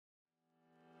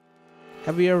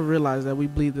Have you ever realized that we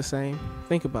bleed the same?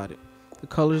 Think about it. The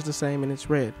color's the same and it's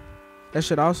red. That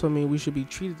should also mean we should be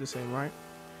treated the same, right?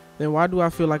 Then why do I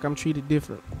feel like I'm treated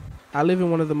different? I live in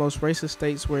one of the most racist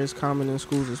states where it's common in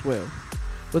schools as well.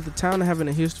 With the town having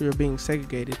a history of being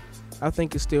segregated, I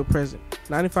think it's still present.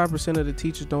 95% of the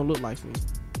teachers don't look like me.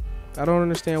 I don't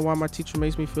understand why my teacher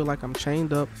makes me feel like I'm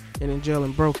chained up and in jail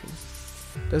and broken.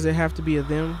 Does it have to be a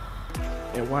them?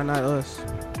 And why not us?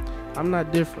 I'm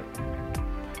not different.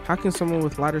 How can someone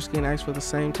with lighter skin ask for the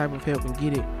same type of help and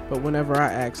get it, but whenever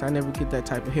I ask, I never get that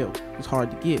type of help? It's hard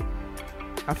to get.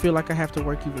 I feel like I have to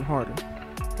work even harder.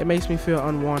 It makes me feel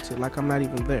unwanted, like I'm not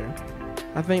even there.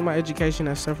 I think my education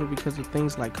has suffered because of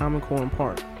things like Common Core and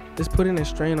PART. It's putting a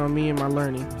strain on me and my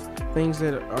learning, things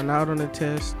that are not on the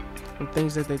test, and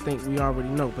things that they think we already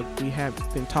know, but we have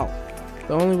been taught.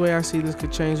 The only way I see this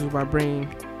could change is by bringing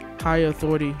higher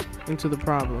authority into the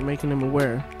problem, making them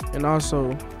aware, and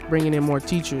also bringing in more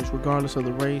teachers regardless of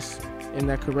the race, and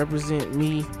that could represent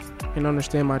me and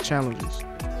understand my challenges.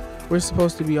 We're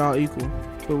supposed to be all equal,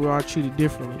 but we're all treated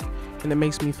differently, and it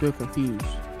makes me feel confused.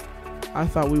 I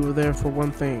thought we were there for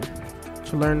one thing,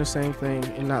 to learn the same thing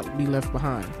and not be left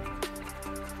behind.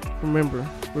 Remember,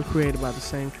 we're created by the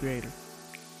same creator.